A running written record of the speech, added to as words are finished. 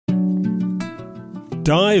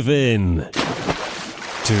Dive in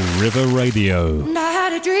to River Radio. And I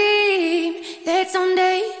had a dream that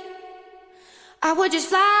someday I would just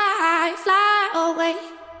fly away.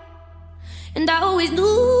 And I always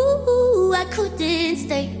knew I couldn't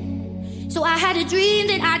stay. So I had a dream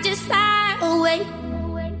that I'd just fly away.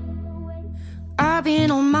 I've been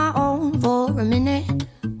on my own for a minute.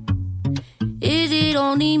 Is it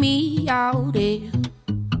only me out there?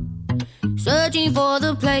 Searching for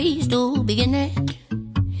the place to begin it.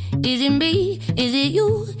 Is it me? Is it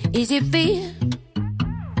you? Is it fear?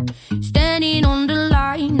 Standing on the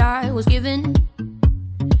line I was given.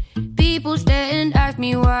 People stare and ask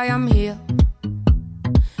me why I'm here.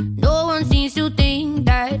 No one seems to think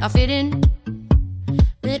that I fit in.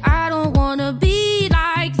 But I don't wanna be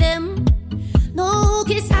like them. No,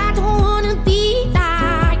 'cause I don't wanna be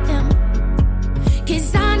like them.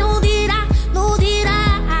 'Cause I know that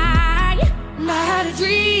I had a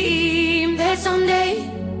dream that someday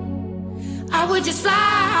I would just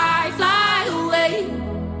fly away.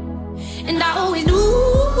 And I always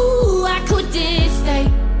knew I couldn't stay.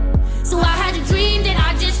 So I had a dream that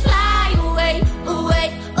I'd just fly away,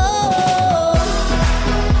 away. Oh,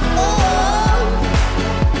 oh,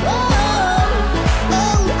 oh,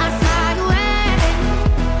 oh, I'd fly away.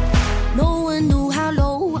 No one knew how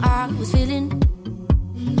low I was feeling.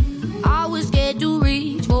 I was scared to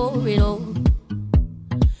reach for it all,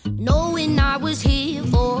 knowing I was here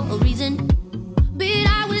for a reason. But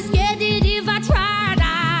I was scared that if I tried,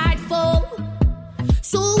 I'd fall.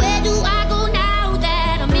 So where do I go now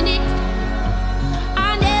that I'm in it? I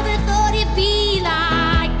never thought it'd be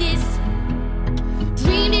like this.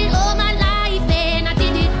 Dreamed it all my life and I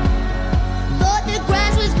did it. Thought the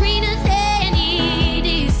grass was greener than it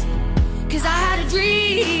is. 'Cause I had a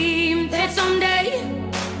dream that someday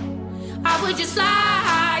I would just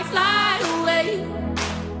fly away.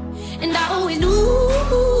 And I always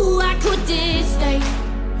knew I couldn't stay.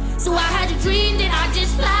 So I had a dream that I'd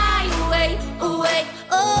just fly away, away.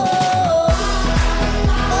 Oh,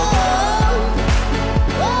 oh,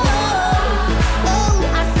 oh, oh,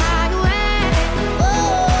 I'd fly away. Oh,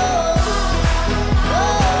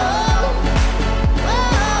 oh,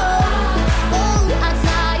 oh, I'd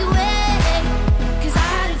fly away. 'Cause I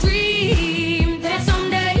had a dream that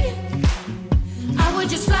someday I would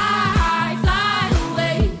just fly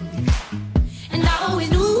away. And I always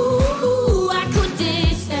knew I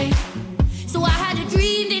couldn't stay. So I had a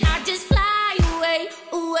dream that I'd just fly away,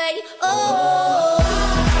 away. Oh, oh,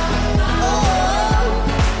 oh,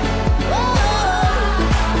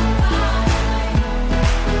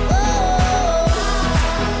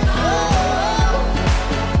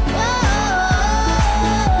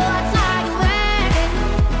 I'd fly away.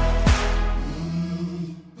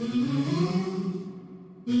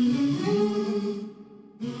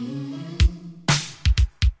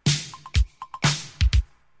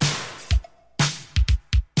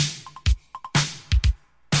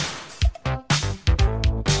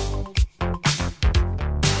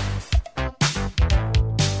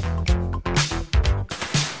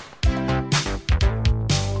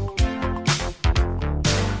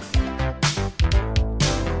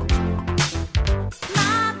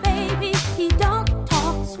 My baby, he don't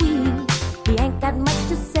talk sweet. He ain't got much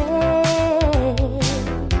to say.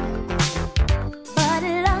 But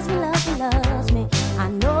he loves me, loves me, loves me. I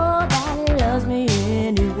know that he loves me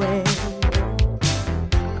anyway.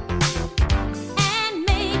 And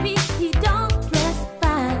maybe he don't dress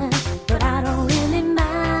fine, but I don't really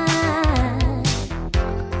mind.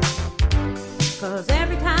 'Cause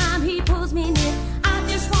every time he pulls me near, I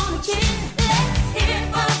just wanna kiss. Let's hear it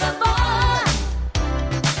for the boy.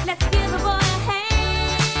 Let's give the boy a hand.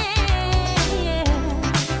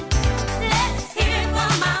 Let's hear it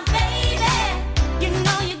for my baby. You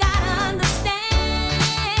know you gotta understand.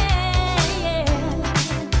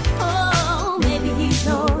 Oh, maybe he's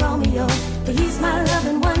no Romeo, but he's my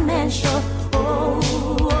loving one-man show. Oh,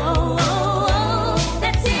 oh, oh, oh.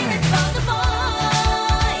 Let's hear it for the boy.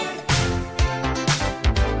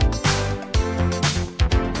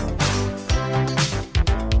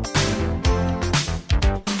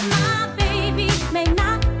 My baby may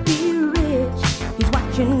not be rich. He's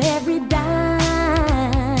watching every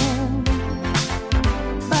dime.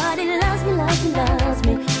 But he loves me, loves me, loves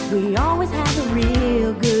me. We always have a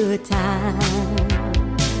real good time.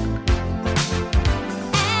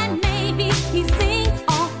 And maybe he sings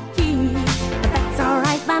off key, but that's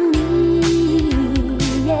alright by me.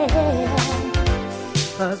 Yeah.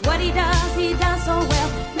 'Cause what he does so well,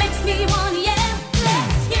 makes me wanna yell.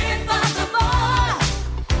 Let's hear it for the boy.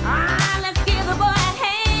 Ah, let's give the boy a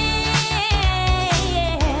hand.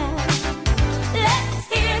 Let's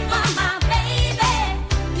hear it for my baby.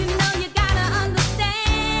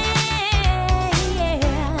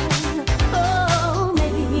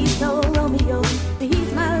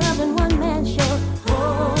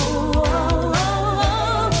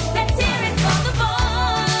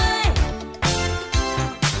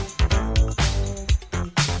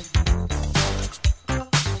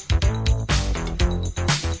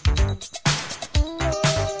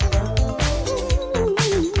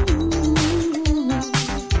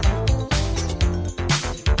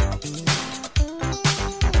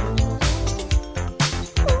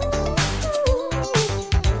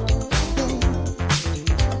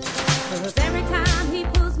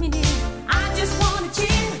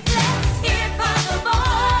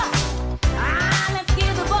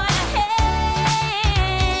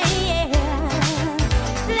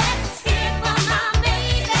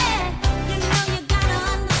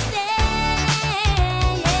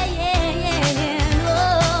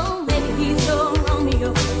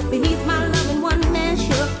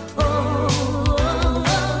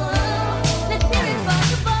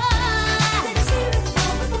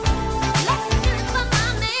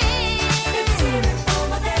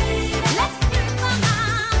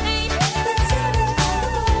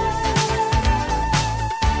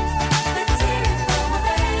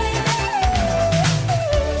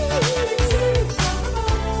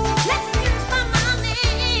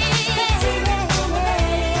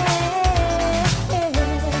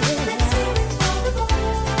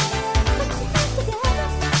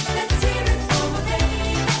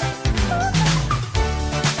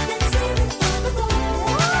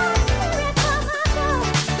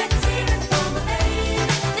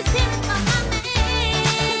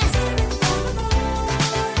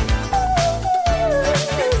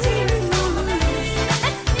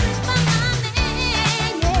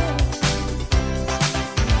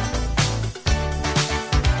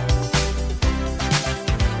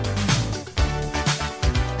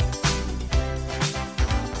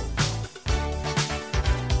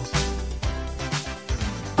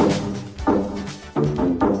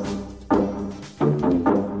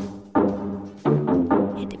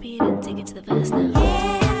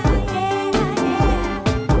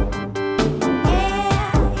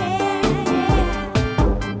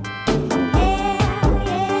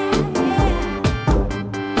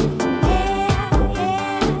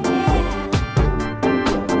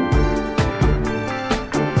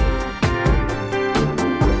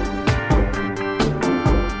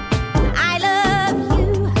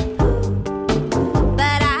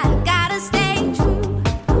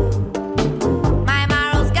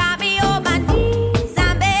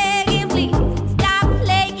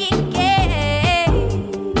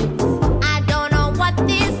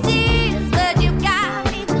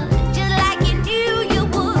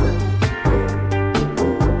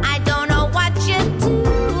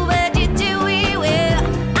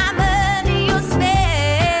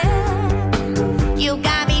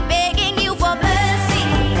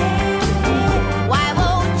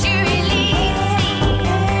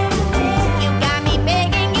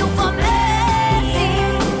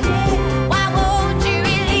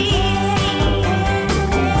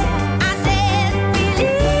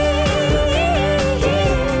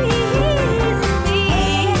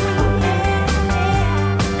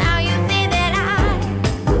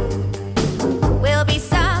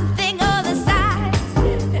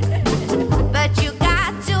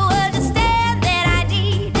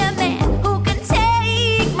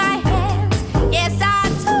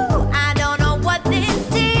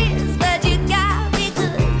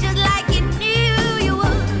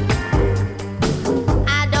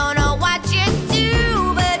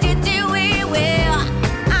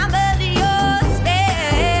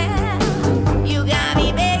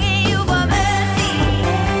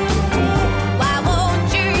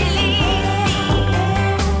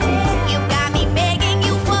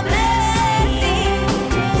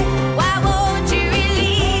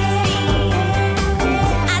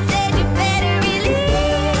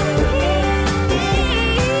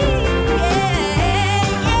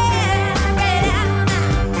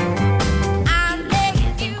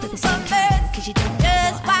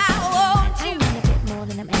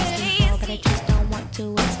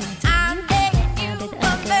 towards my time. I'm begging you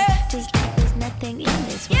for mercy. Just like there's nothing in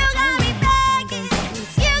this world. You got me begging.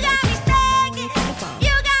 You got me begging.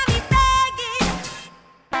 You got me begging.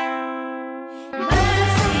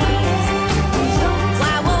 Mercy,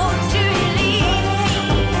 why won't you release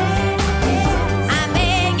me? I'm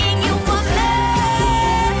begging you for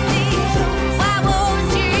mercy. Why won't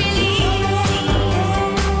you release me?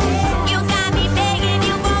 You got me begging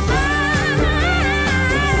you for mercy.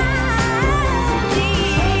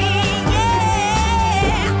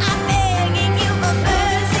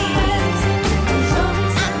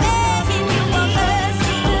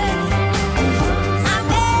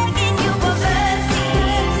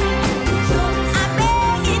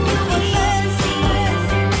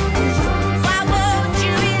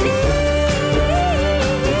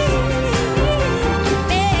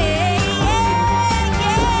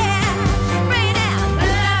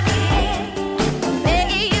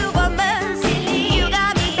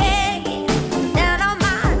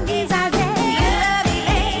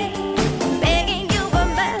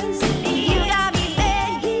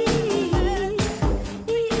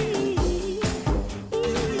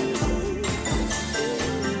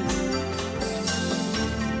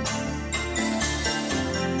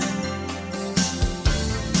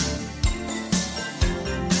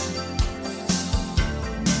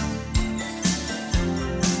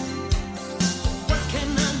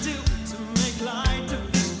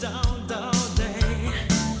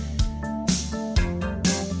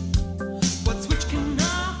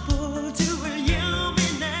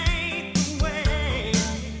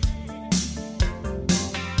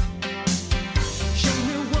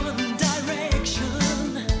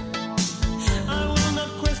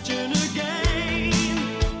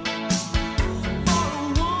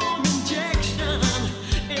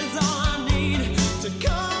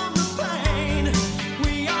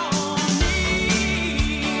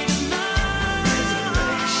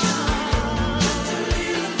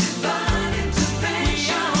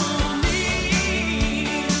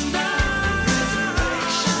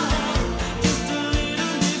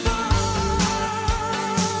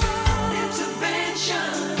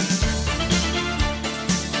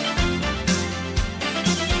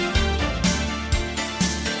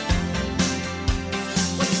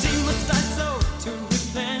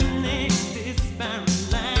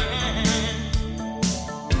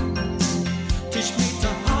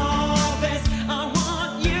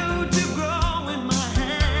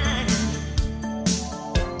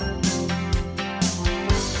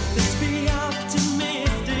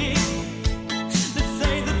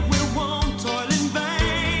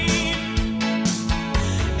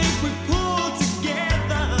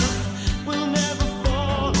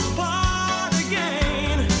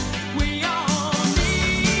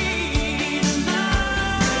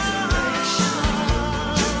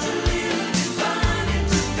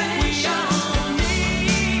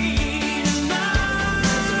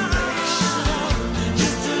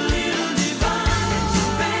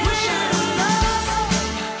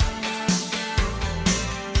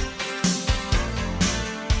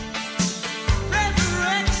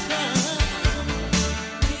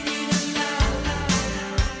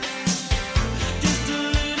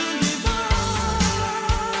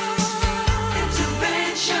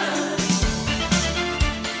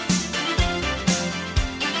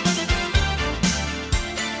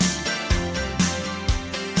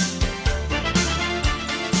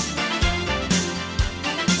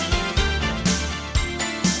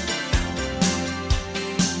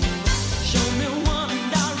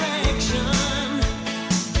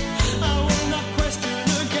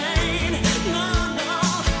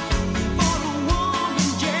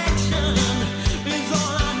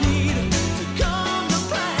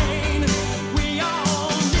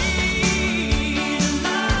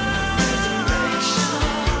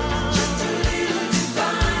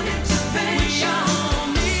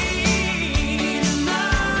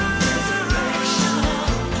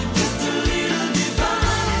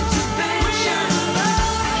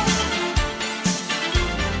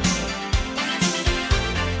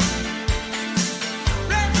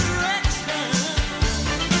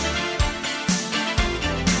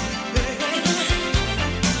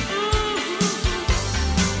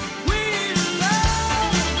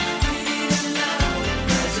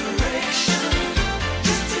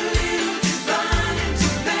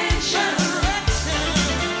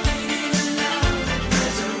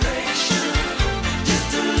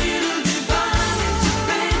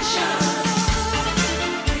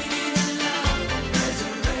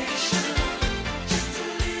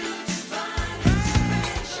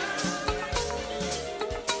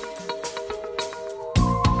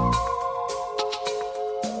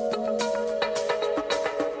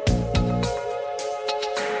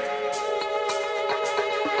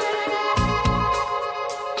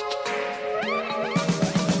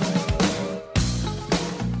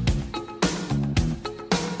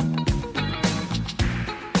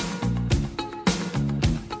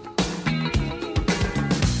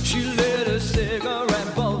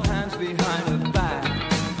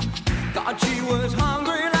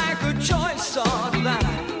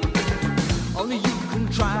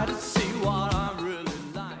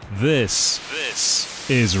 This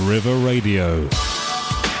is River Radio.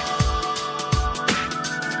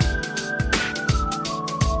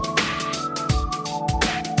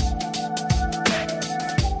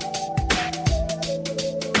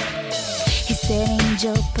 He said,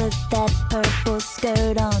 Angel, put that purple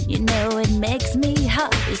skirt on. You know it makes me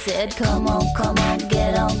hot. He said, come on,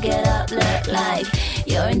 get up, look like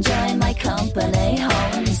you're enjoying my company.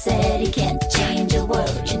 Home, he said, he can't change a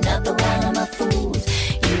word. You're another one of my fools.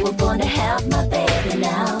 You were born to have my baby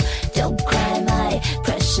now. Don't cry, my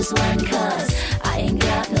precious one, cause I ain't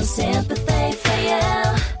got no sympathy for you.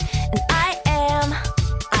 And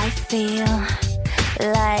I feel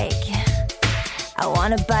like I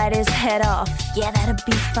wanna bite his head off. Yeah, that'd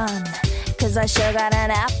be fun, cause I sure got an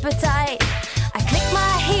appetite. I clicked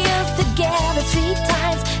my heels together 3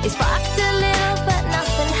 times. They sparked a little, but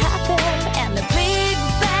nothing happened. And the big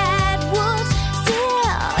bad wolf's still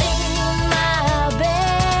in my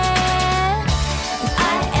bed.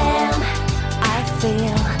 And I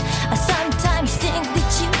feel, I sometimes think that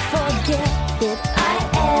you forget that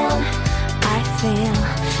I feel,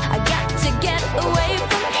 I got to get away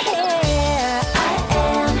from here.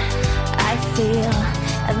 I feel,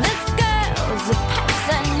 this girl's a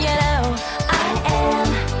person, you know.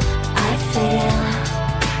 I feel.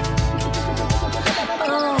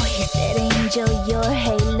 Oh, he said, Angel, your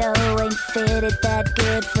halo ain't fitted that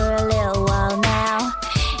good for a little while now.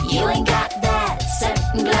 You ain't got that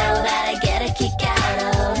certain glow that I get a kick out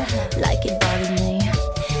of. Like it bothers me.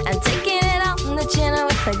 I'm taking it on the chin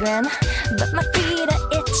with a grin, but my feet are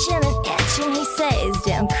itching and itching. He says,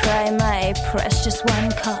 don't cry, my precious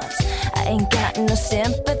one, cause I ain't got no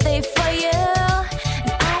sympathy for you.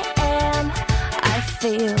 And I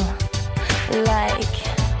feel like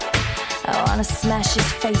I wanna smash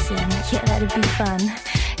his face in. Yeah, that'd be fun,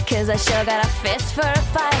 cause I sure got a fist for a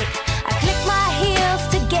fight. I clicked my heels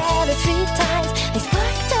together 3 times. They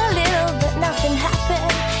sparked a little, but nothing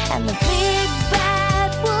happened. And the big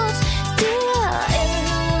bad wolf's still in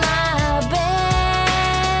my bed.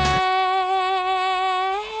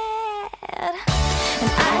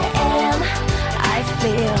 And I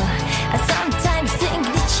feel, I sometimes think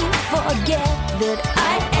that you forget that I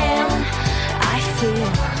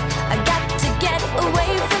feel, I got to get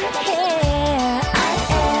away from here.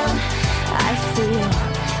 I feel,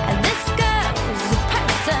 and this girl's a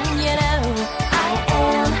person, you know.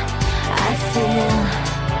 I feel.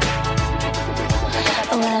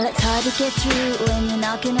 Well, it's hard to get through when you're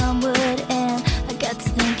knocking on wood, and I got to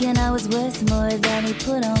thinking I was worth more than he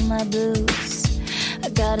put on my boots. I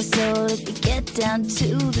got a soul if you get down to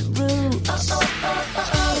the roots.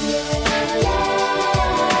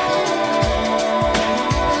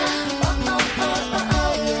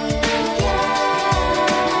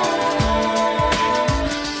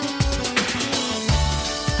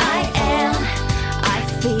 I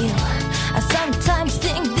feel, I sometimes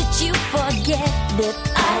think that you forget that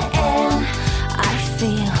I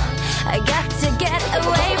feel, I got to get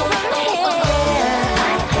away from here.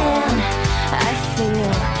 I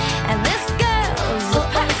feel, and this girl's a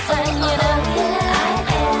person, you know.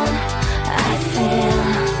 I feel,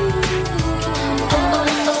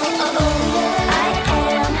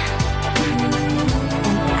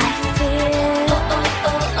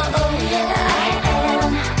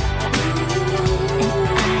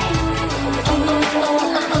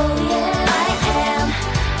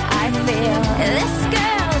 this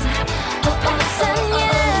girl's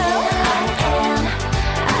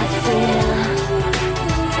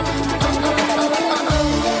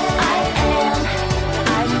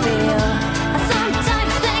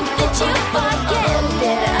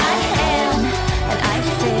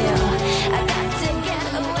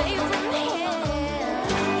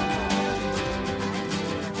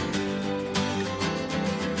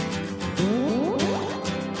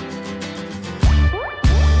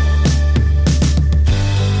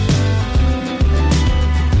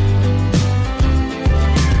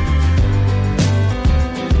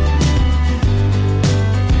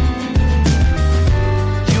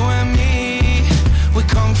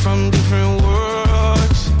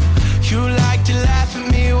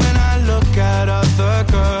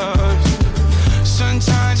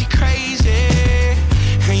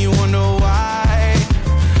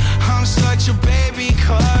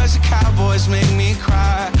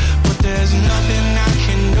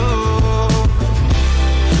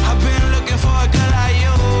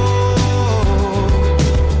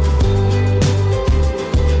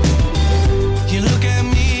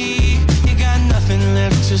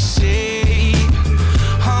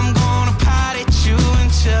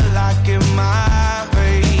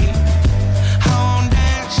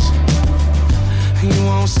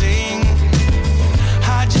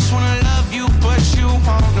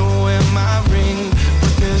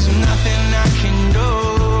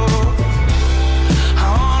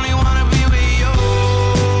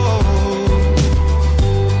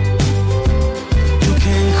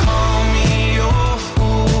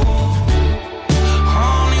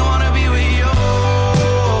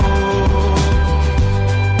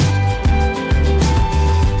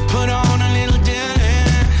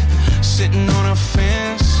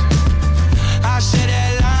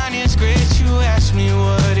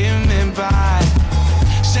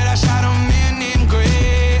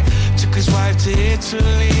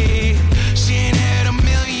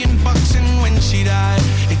she died,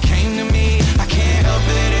 it came to me. I can't help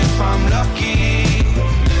it if I'm lucky.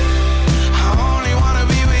 I only wanna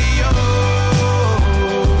be with you.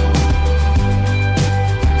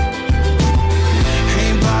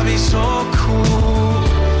 Ain't Bobby so cool?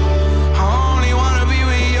 I only wanna be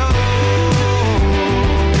with you.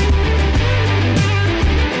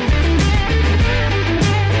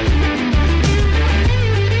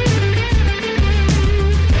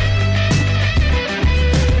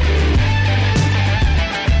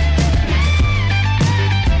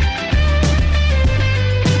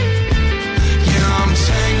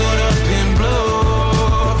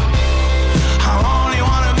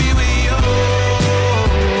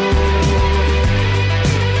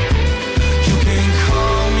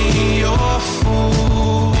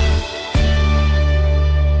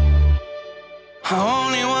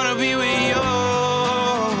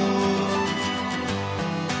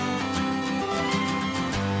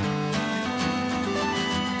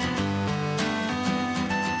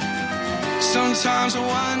 Sometimes I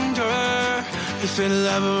wonder if it'll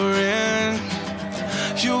ever end.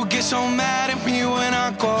 You get so mad at me when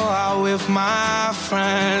I go out with my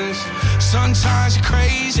friends. Sometimes you're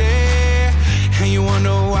crazy and you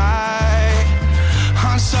wonder why.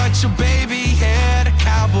 I'm such a baby, yeah, the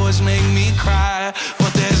Cowboys make me cry.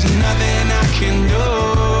 But there's nothing I can do.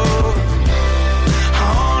 I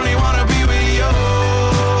only wanna be with you.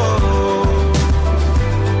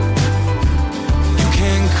 You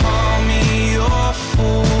can call me your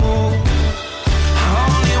fool. I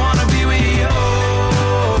only wanna be with you.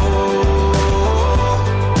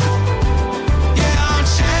 Yeah, I'm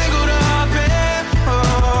tangled up in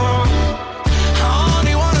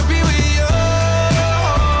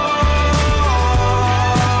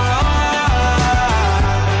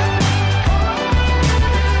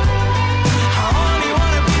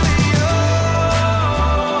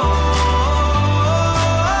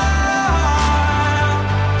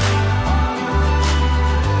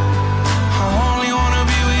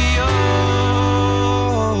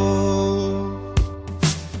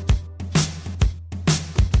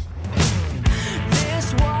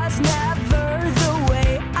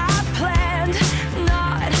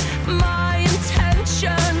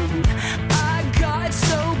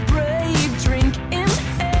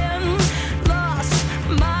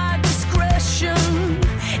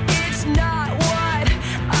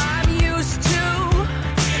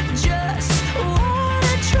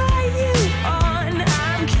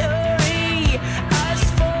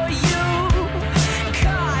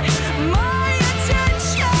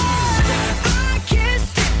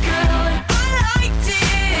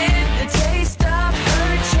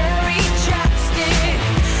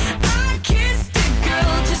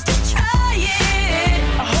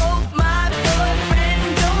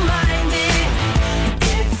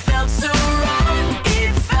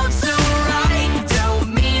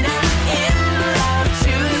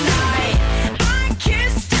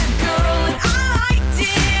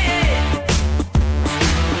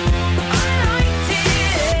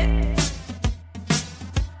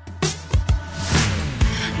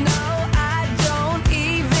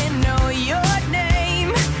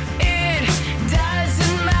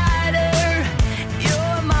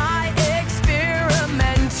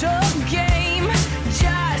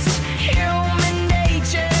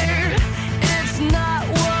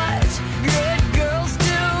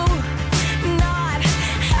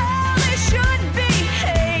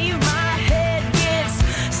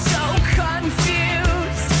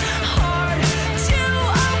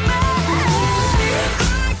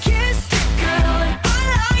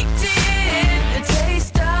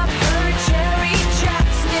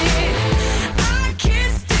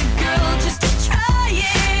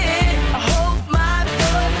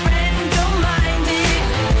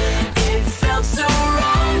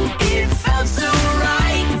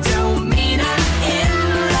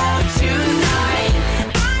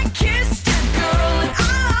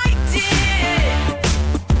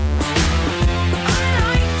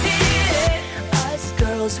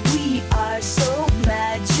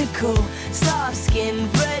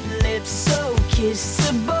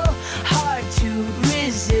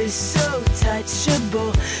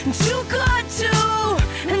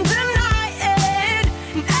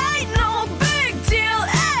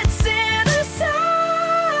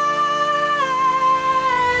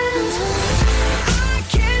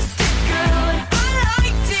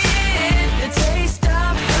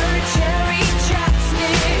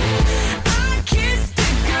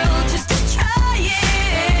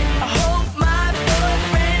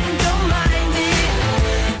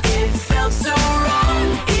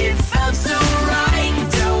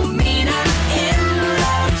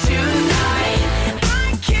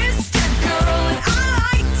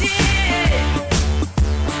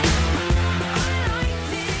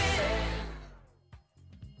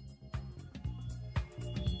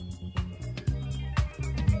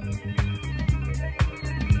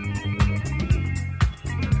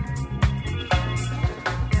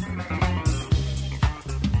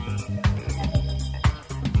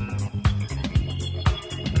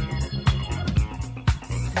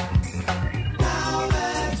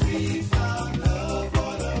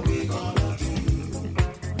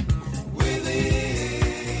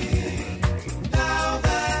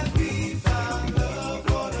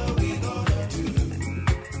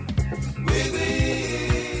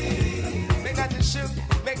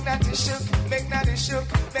make that it shook, make that it shook,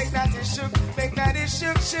 make that it shook, make that it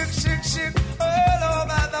shook, shook, shook, shook. All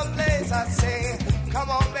over the place I say, come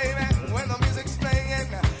on baby, when the music's playing,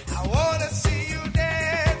 I wanna see you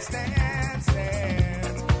dance, dance,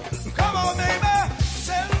 dance. Come on baby,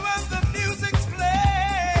 tell when the music's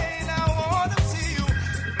playing, I wanna see you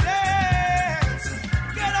dance.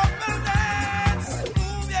 Get up and dance,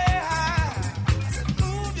 move yeah, I said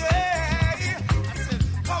move yeah. I said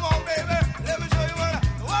come on baby, let me show you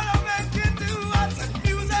what a man can do. I said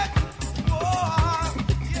music, oh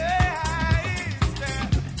yeah, it's there,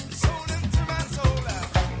 soul into my soul,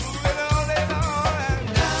 moving all day long and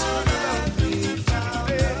down and deep down.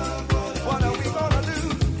 What are we gonna do?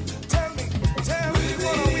 Tell me, what are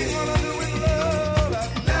we gonna do with love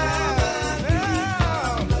now?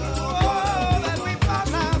 Oh, that we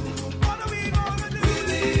found out. What are we gonna do?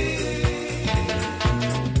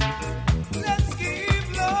 Let's give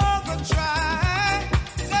love a try.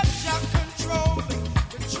 Let your control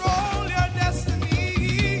your destiny.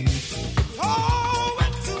 Oh,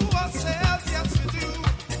 and to ourselves, yes we do,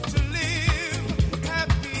 to live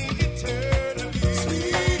happy eternally.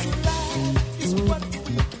 Sweet life is what we've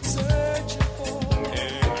been searching for.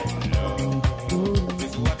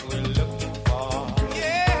 Is what we're looking for.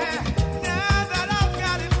 Yeah, now that I've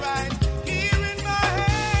got it right here in my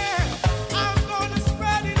hand, I'm gonna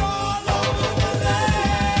spread it all over the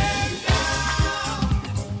land now.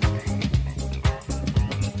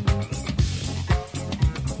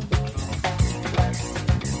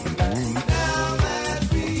 Now that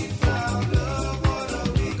we found love, what are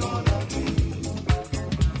we gonna do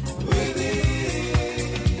with it?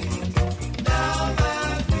 Now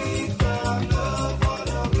that we found love, what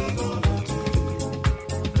are we gonna do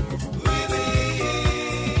with it?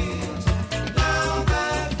 Now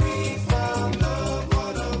that we found love,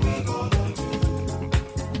 what are we gonna do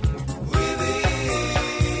with it?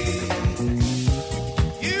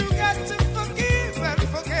 You got to forgive and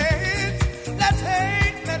forget. Let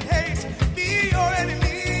hate be your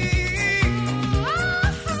enemy.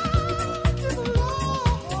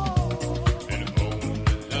 And only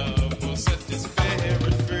love will set this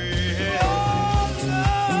spirit free.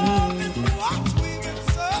 Love is what we've been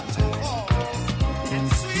searching for, and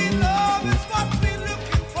sweet love is what we're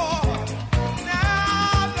looking for.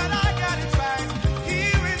 Now that I got it right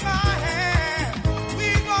here in my hand,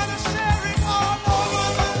 we're gonna share it all over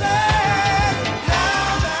the land. Now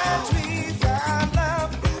that we found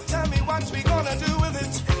love, tell me what we gonna do with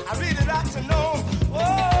it. I really like to know.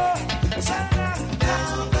 Oh, say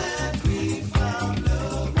now that we found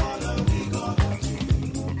love, what are we gonna do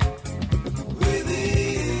with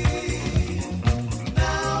it?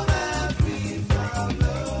 Now that we found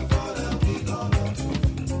love, what are we gonna do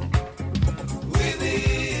with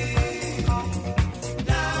it?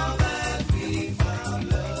 Now that we found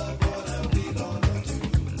love, what are we gonna do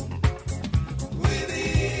with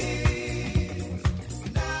it?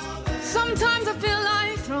 Sometimes I feel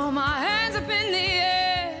like throw my hands up in the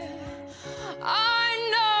air. I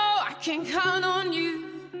know I can count on you.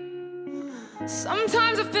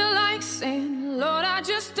 Sometimes I feel like saying, Lord, I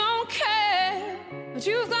just don't care. But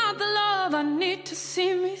you've got the love I need to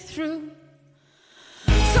see me through.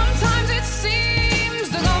 Sometimes it seems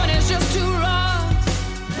the going is just too rough,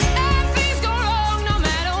 and things go wrong no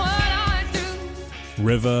matter what I do.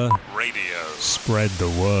 River Radio. Spread the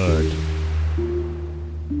word.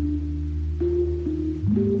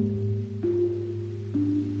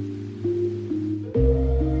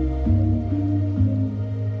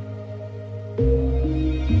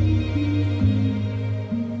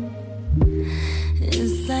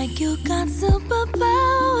 It's like you got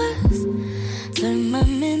superpowers. Turn my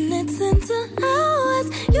minutes into hours.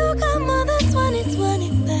 You got more than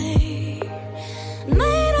 20/20, babe.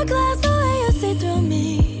 Made a glass the way you see through me.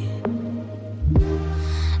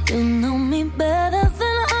 You know me better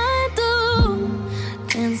than I do.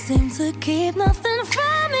 Can't seem to keep nothing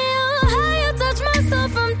from you. How you touch my soul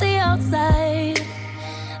from the outside.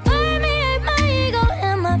 Permeate my ego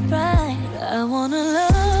and my pride. I wanna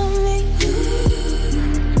love me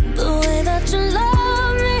the way that you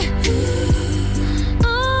love me.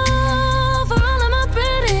 Oh, for all of my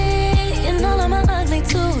pretty and all of my ugly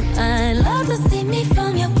too. I love to see me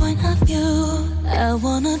from your point of view. I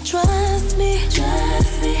wanna trust me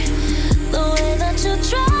the way that you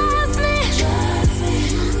trust me.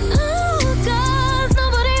 Oh, 'cause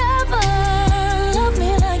nobody ever loved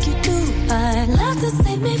me like you do. I love to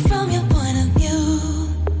see me from your point of view.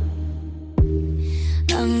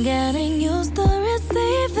 I'm getting used to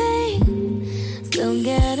receiving, still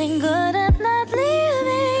getting good at not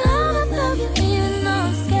leaving. I'm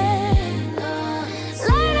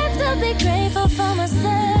grateful for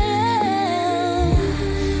myself.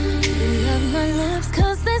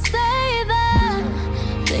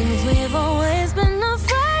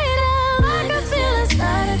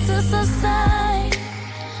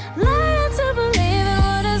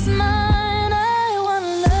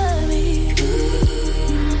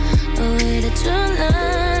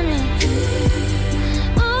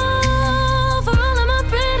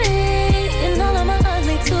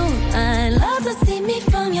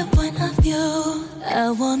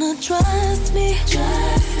 wanna trust me,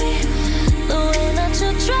 the way that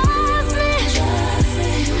you trust me.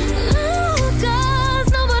 Ooh, 'cause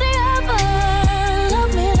nobody ever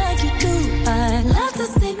loved me like you do. I'd love to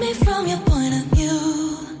see me from your point of view.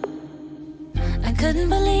 I couldn't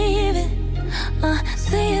believe it,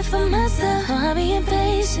 see it for myself. I'll be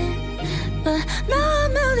impatient, but now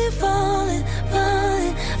I'm only falling,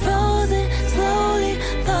 frozen, slowly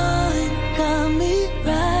falling. Got me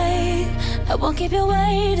right, I won't keep you waiting.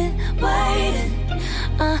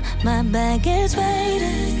 My bag is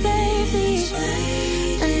waiting safely,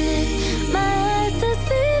 and if my eyes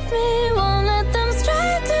deceive me, won't let them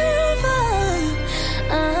stray too far.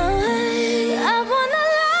 I wanna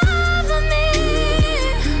love me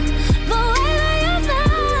the way that you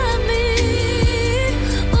love me.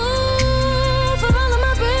 Ooh, for all of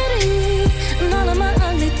my pretty and all of my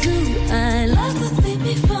ugly too. I love to see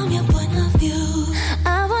me from your point of view.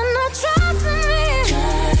 I wanna trust me,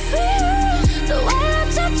 the way that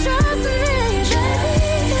you trust me, baby.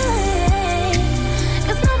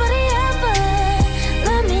 'Cause nobody ever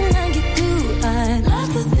loved me like you do.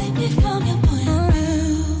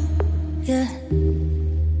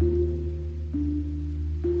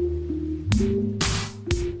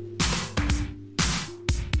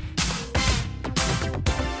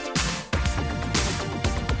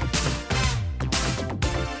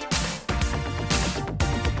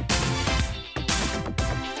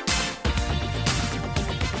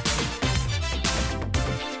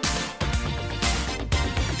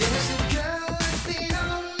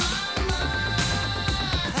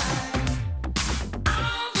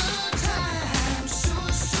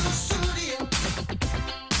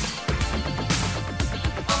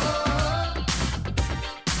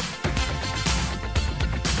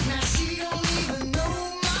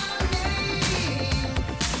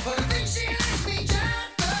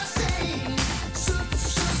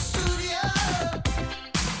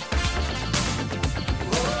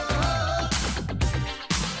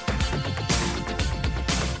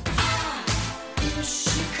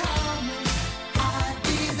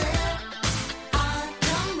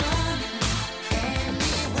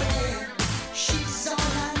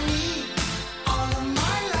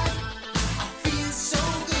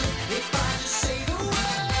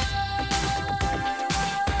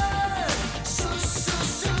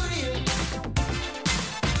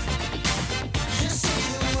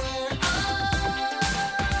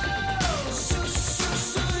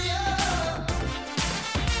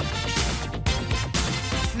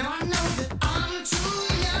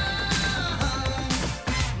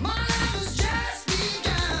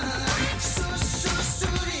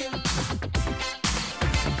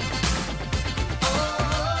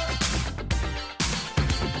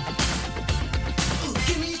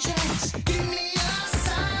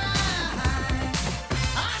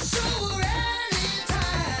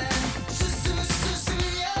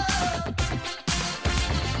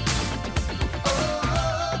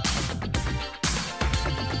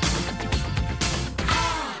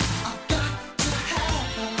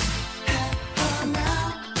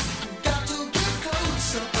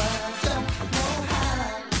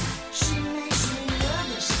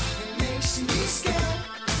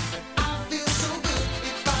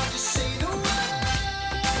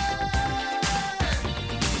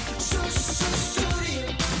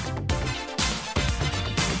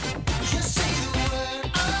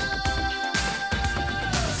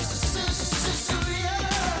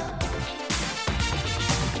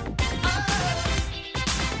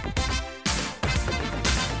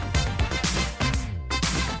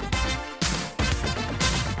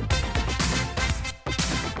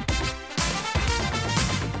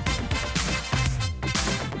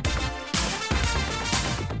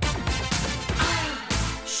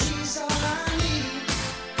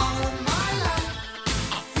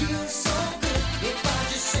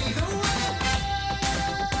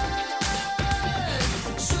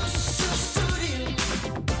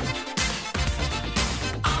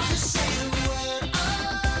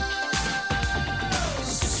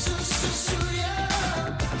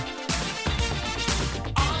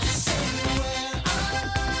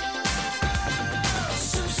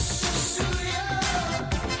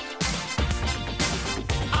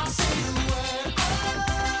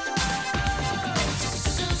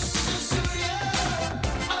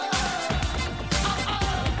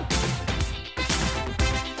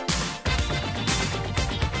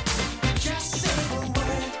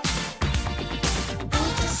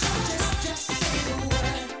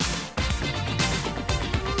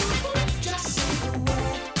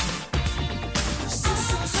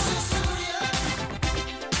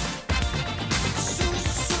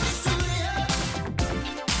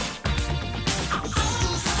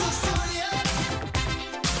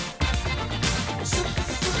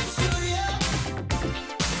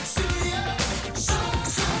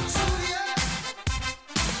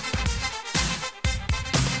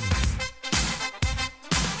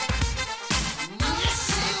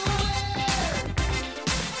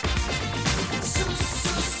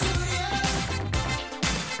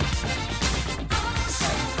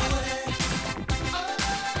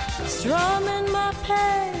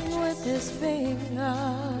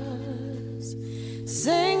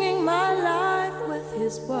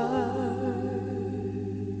 his words,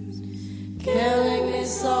 killing me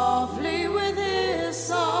softly with his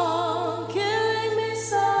song, killing me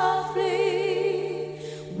softly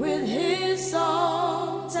with his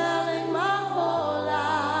song, telling my whole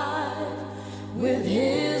life with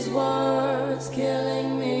his words,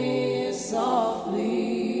 killing me softly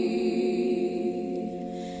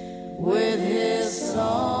with his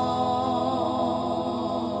song.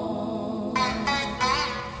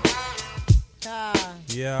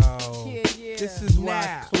 Yo, this is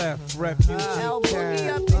why Clef, Refugee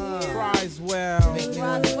Cat, Criswell,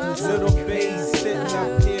 Little Bass sitting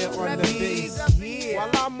up here on the bass. While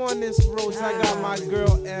I'm on this road, I got my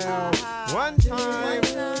girl L. One time.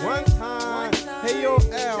 Hey yo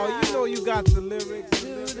L, you know you got the lyrics.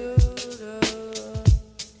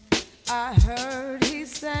 I heard he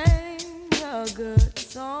sang a good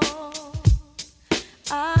song.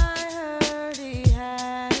 I heard he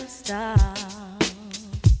had a style.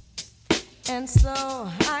 And so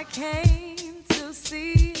I came to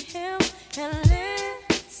see him and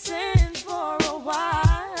listen for a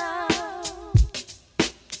while.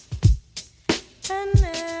 And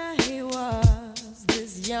there he was,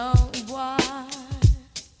 this young boy,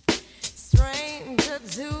 stranger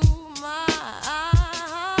to my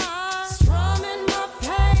eyes, strumming my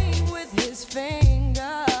pain with his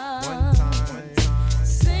fingers,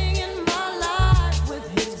 singing my life with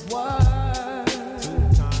his words,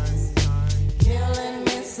 killing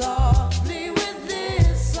me softly with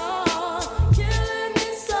this song, killing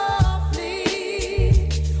me softly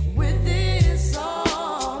with this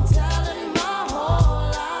song, telling my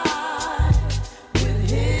whole life with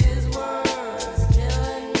his words,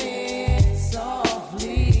 killing me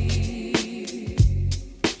softly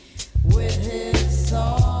with his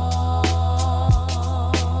song.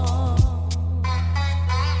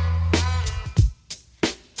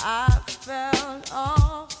 I felt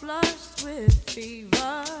all flushed with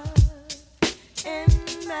fever,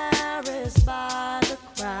 embarrassed by the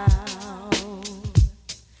crowd.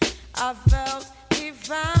 I felt he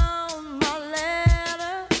found my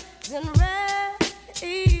letters and read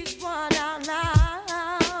each one out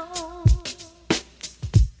loud.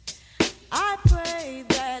 I prayed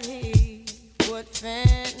that he would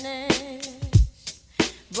finish,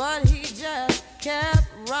 but he just kept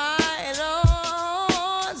right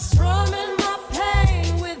on, strumming my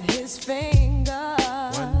pain with his fingers,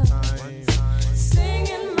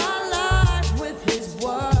 singing my life with his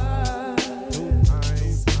words,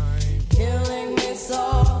 killing me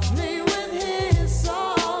softly with his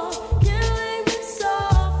song, killing me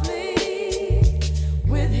softly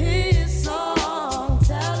with his song,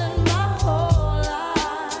 telling my whole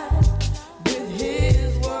life with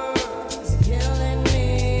his words, killing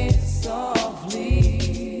me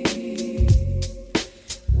softly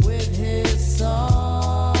with his song.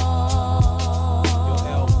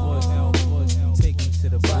 Take me to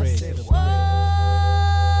the bridge.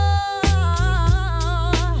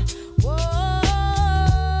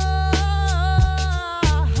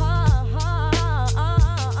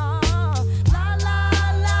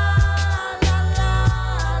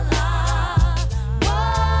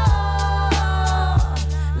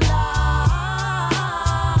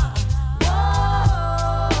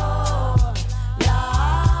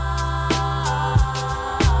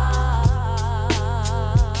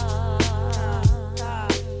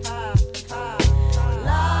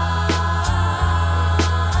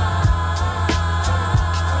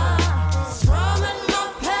 Strumming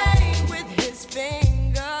my pain with his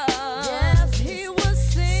fingers. Yes, he was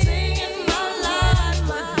singing my life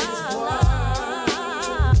with his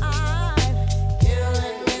words,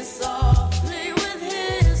 killing me softly with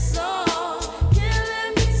his song,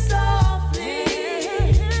 killing me softly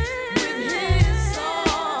with his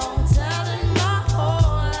song, telling my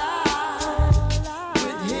whole life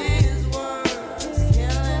with his words,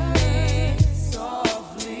 killing me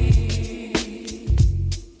softly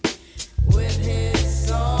with his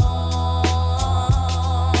song.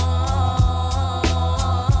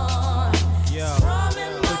 Yo,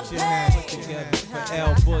 Strumming my put your hands pain. together for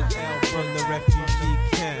L Book from the refugee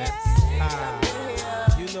camp.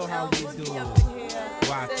 You know how we do.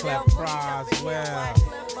 Why Clef Criswell,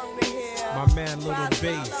 my man Little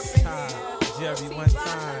Bass, Jerry one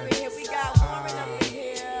time.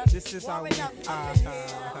 This is how we.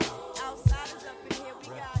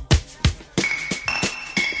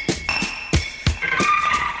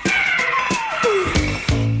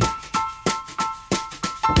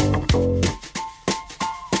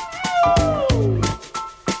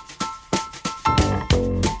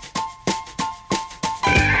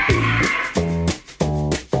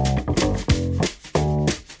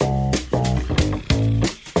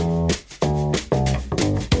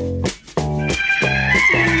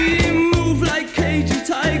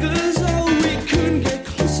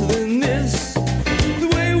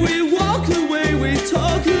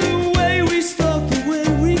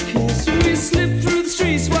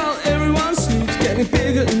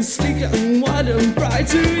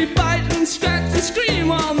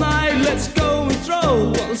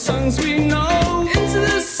 songs we know. Into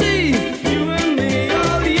the sea, you and me,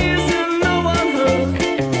 all the years and no one heard.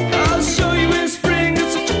 I'll show you in spring,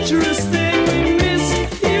 it's a treacherous thing. We miss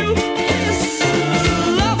you, yes.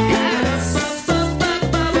 Love cats.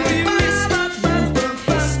 We miss love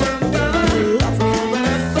cats.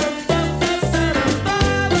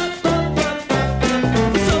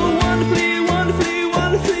 So wonderfully, wonderfully,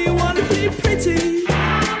 wonderfully, wonderfully pretty.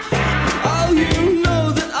 Oh, you know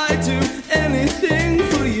that I do anything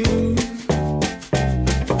for you.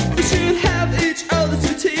 We should have each other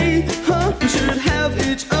to tea, huh? We should have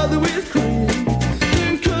each other with cream.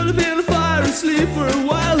 Then curl up in the fire and sleep for a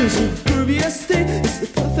while. It's a groovy state, it's the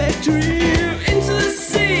perfect dream. Into the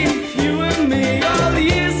sea, you and me, all the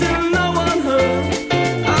years and no one heard.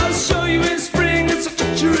 I'll show you in spring, it's a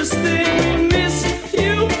treacherous thing. We miss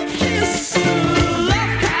you, kiss,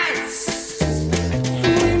 love cats.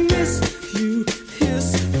 We miss you, kiss,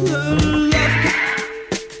 love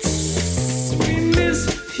cats. We miss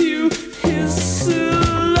you, kiss, love cats. We miss you, kiss,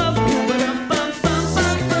 love cats.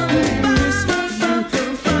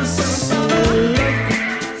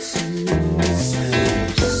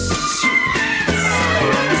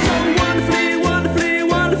 So wonderfully, wonderfully,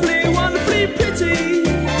 wonderfully, wonderfully pretty.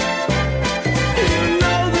 You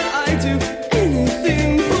know that I do anything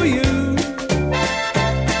for you.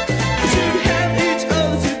 We should have each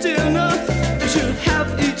other to dinner. We should have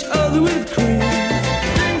each other with cream.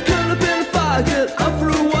 Then curl up in the fire, get up for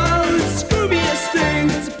a while. It's the grooviest thing,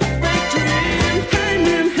 it's a perfect dream. Hand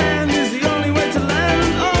in hand is the only way to land,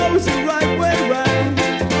 and always the right way round.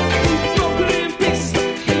 Broken in pieces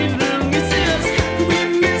like hidden misses. How can we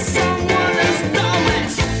miss someone as dumb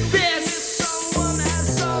as this? Someone as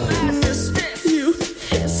dumb as this. You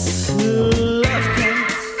kiss love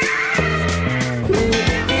cats.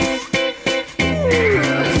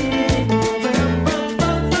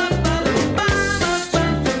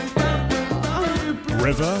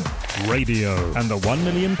 River Radio and the £1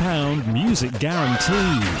 million music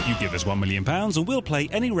guarantee. You give us £1 million and we'll play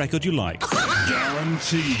any record you like.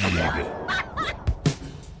 Guaranteed.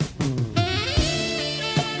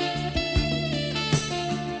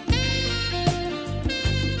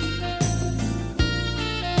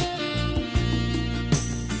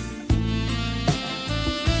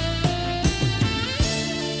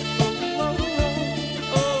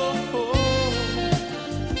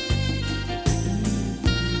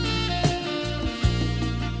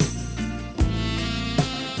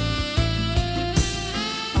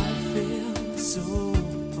 I feel so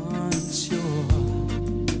unsure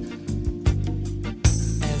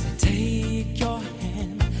as I take your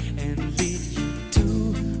hand and lead you to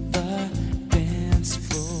the dance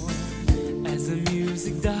floor. As the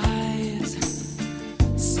music dies,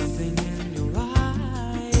 something in your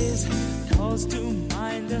eyes calls to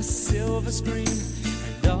mind a silver screen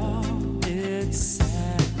and all its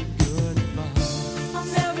sad goodbye. I'm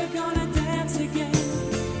never gonna dance again.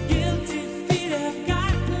 Guilty feet have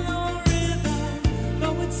got no rhythm,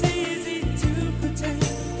 though it's easy to pretend.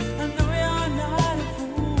 I know you're not a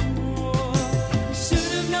fool. You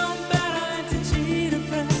should have known better than to cheat a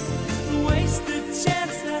friend, waste the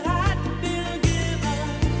chance that I'd been given.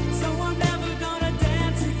 So I'm never gonna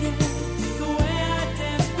dance again the way I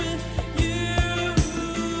danced with you.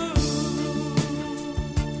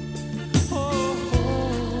 Oh,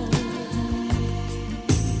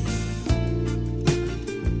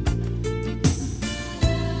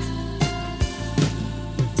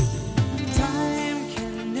 time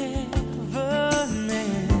can never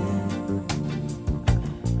mend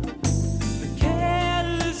the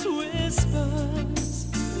careless whispers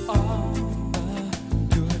of a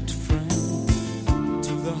good friend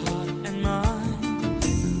to the heart and mind.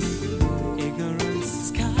 Ignorance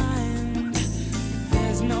is kind.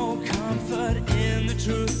 There's no comfort in the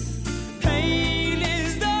truth. Pain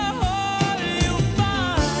is the whole you'll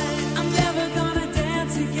find. I'm never gonna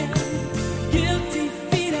dance again. Guilty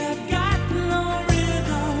feet have got no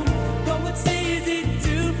rhythm, though it's easy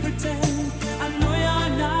to pretend. I know you're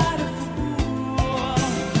not a fool.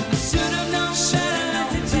 I should have known better than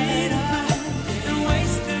to cheat a friend and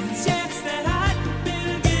waste the chance that I'd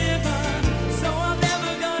been given. So I'm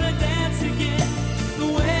never gonna dance again the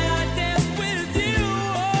way I danced with you.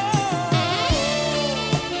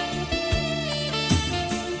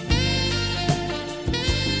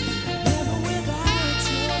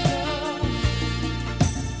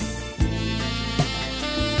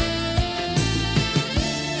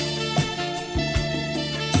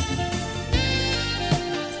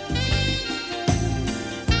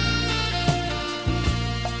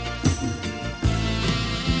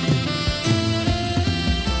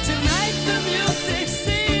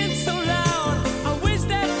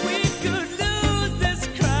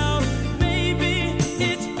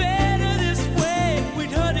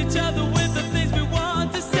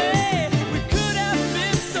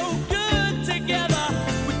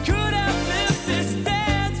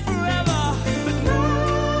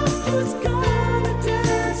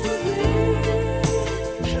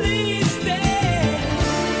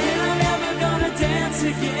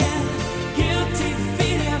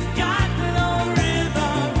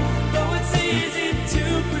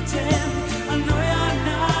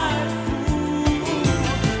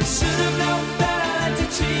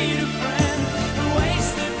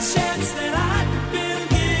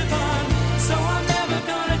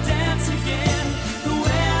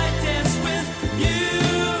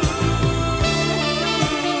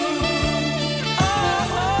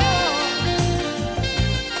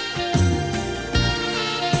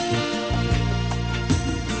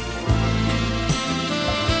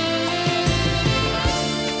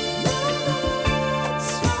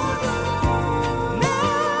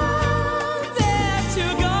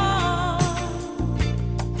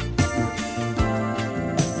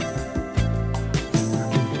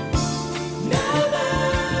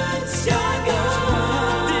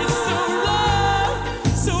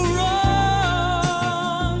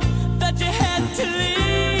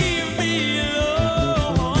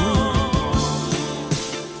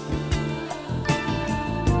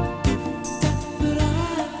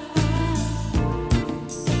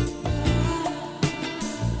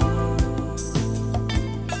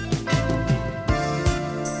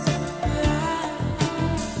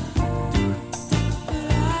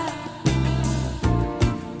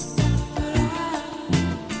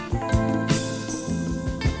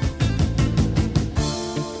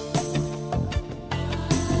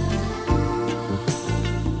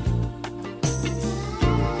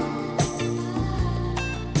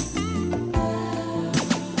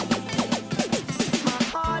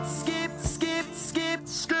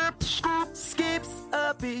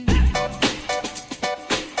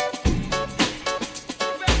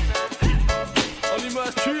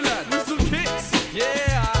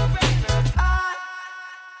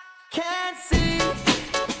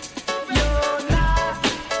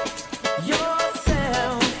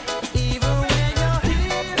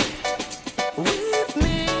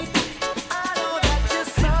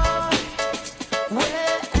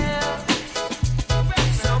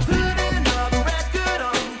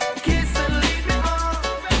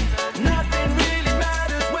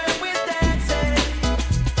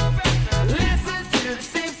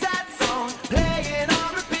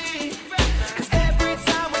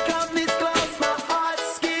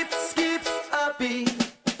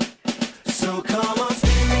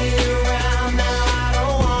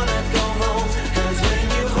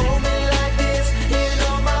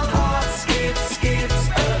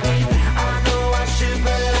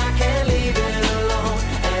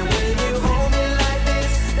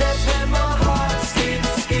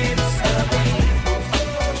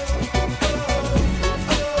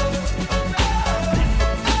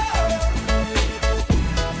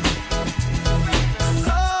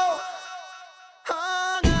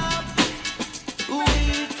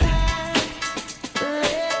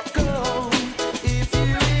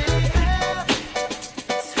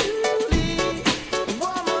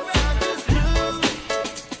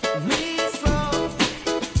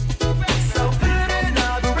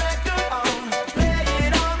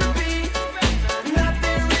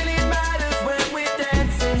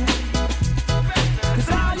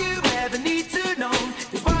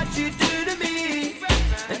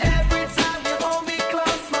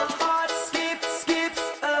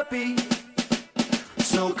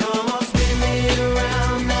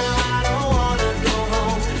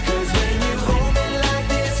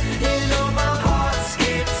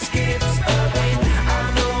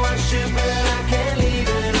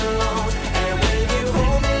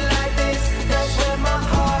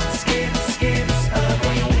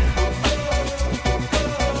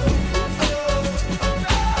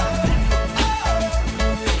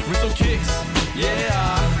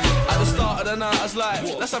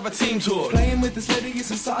 let's have a team talk. Playing with this lady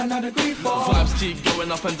isn't something I'd agree for. Vibes keep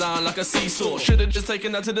going up and down like a seesaw. Should've just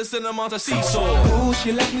taken her to the cinema to seesaw. Oh,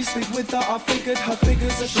 she let me sleep with her. I figured her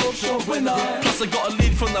figure's a short winner. Plus I got a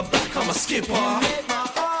lead from the back, I'm a skipper. Make my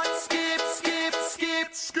heart skip, skip,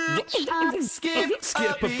 skip, skip, skip,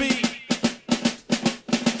 skip a beat.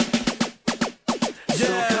 So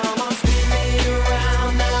come on, spin me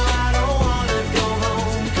around now. I don't wanna go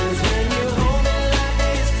home. 'Cause when you hold me like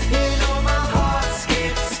this, you know my heart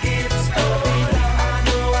skips, skips a beat. I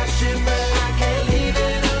know I should, but I can't leave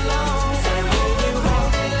it alone. And when you hold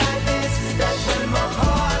me like this, that's when my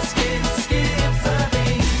heart skips, skips a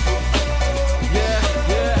beat. Yeah,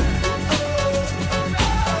 yeah.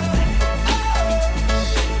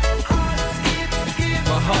 My heart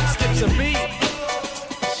skips a beat.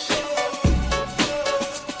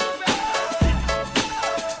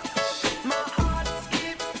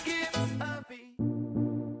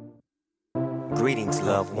 Greetings,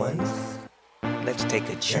 loved ones. Let's take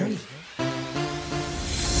a journey.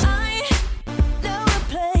 I know a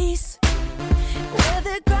place where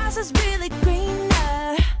the grass is really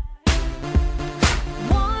greener.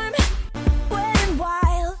 Warm, wet and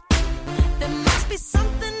wild. There must be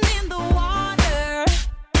something in the water.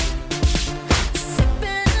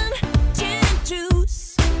 Sipping gin and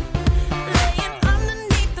juice, laying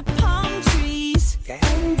underneath the palm trees.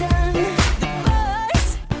 And then the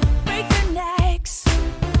birds break their necks,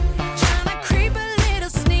 trying to creep a little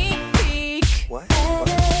sneak peek. What?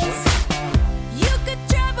 You could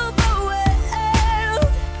travel the world,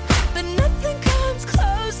 but nothing comes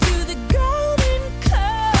close to the golden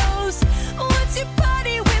coast. Once you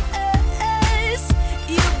party with us,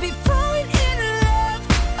 you'll be falling in love.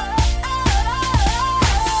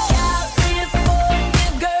 California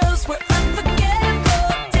girls were unforgettable.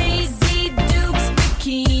 Daisy Dukes,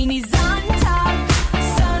 bikinis on top.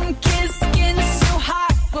 Sun-kissed skin so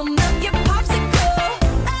hot, will melt your popsicle.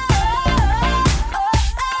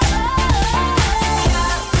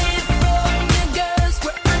 California girls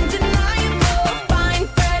were undeniable. Fine,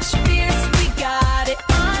 fresh beers, we got it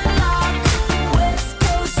on lock. West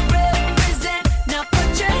Coast represent, now put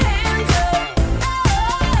your hands up.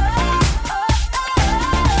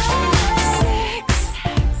 Sex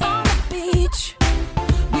on the beach,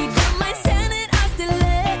 we don't mind sending our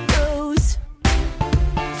stilettos.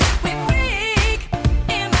 We freak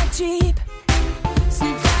in my Jeep,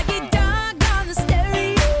 Snoop Doggy Dogg on the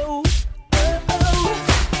stereo.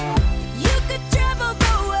 You could travel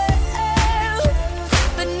the world,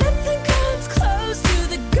 but nothing comes close to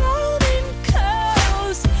the golden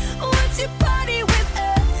coast. Once you party with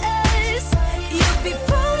us, you'll be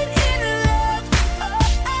falling in love.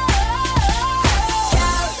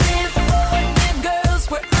 California girls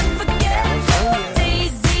were unforgettable.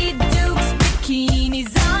 Daisy Dukes,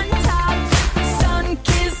 bikinis on top.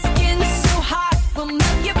 Sun-kissed skin so hot, will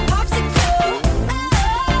melt your popsicle.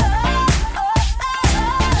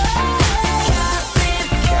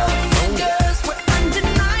 California girls were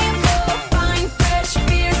undeniable. Fine, fresh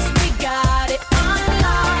beers, we got it on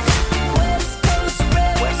lock. West Coast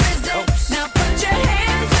represent, now put your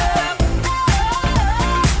hands up.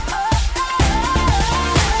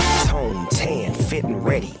 Tone, tan, fit and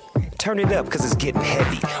ready. Turn it up, cause it's getting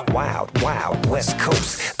heavy. Wild, wild, West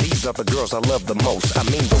Coast. These are the girls I love the most. I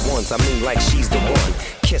mean the ones, I mean like she's the one.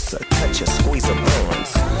 Kiss her, touch her, squeeze her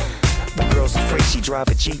buns. The girl's afraid she drive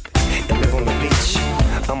a Jeep and live on the beach.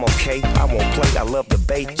 I'm okay, I won't play, I love the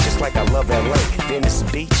bay, just like I love LA, Venice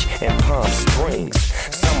Beach, and Palm Springs.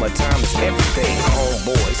 Summertime is everything,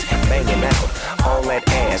 homeboys banging out, all that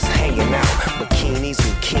ass hanging out. Bikinis,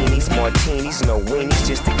 bikinis, martinis, no weenies,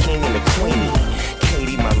 just the king and the queenie.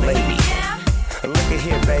 Katie, my lady, look at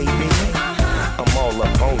here, baby. I'm all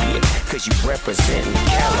up on you, cause you representing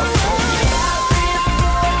California.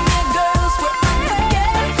 California girls were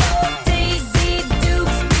unforgettable. Daisy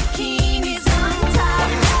Dukes, bikinis on top.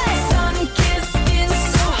 Sun-kissed skin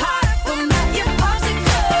so hot, will melt your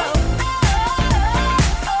popsicle.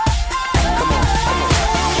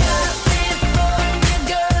 California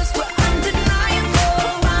girls were undeniable.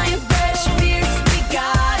 Fine, fresh beers, we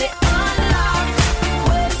got it on lock.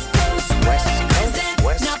 West Coast represent,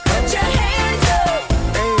 now put your hands up.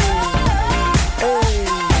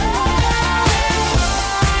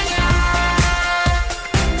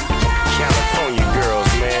 California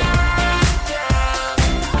girls, man.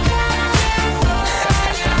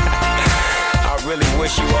 I really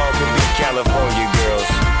wish you all could be California girls.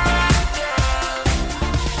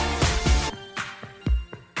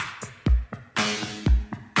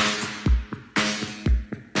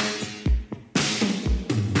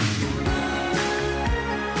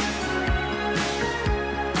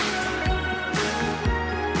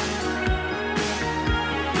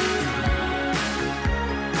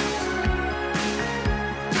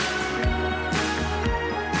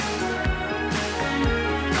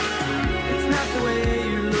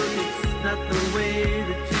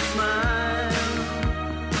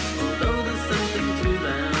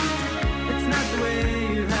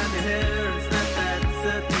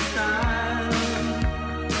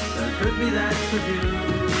 Could be that for you.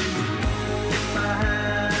 If I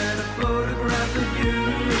had a photograph of you,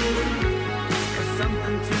 or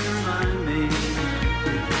something to remind me,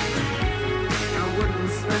 I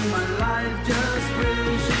wouldn't spend my life just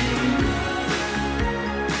wishing.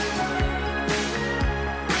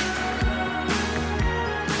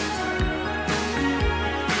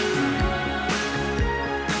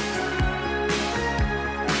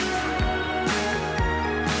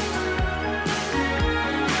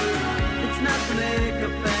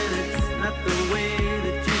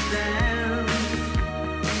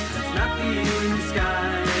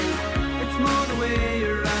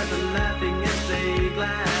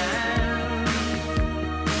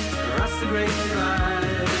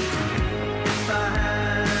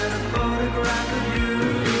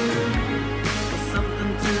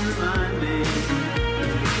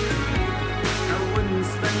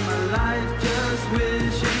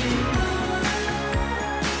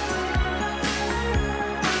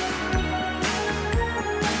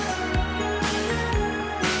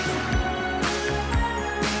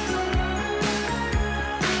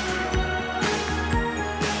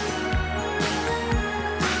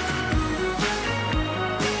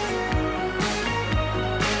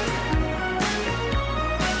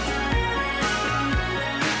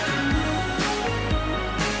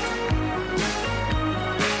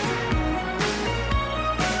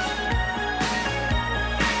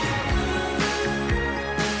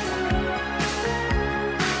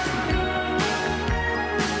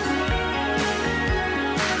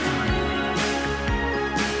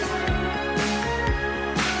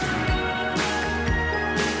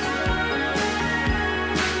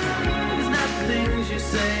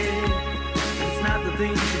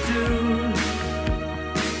 Things you do.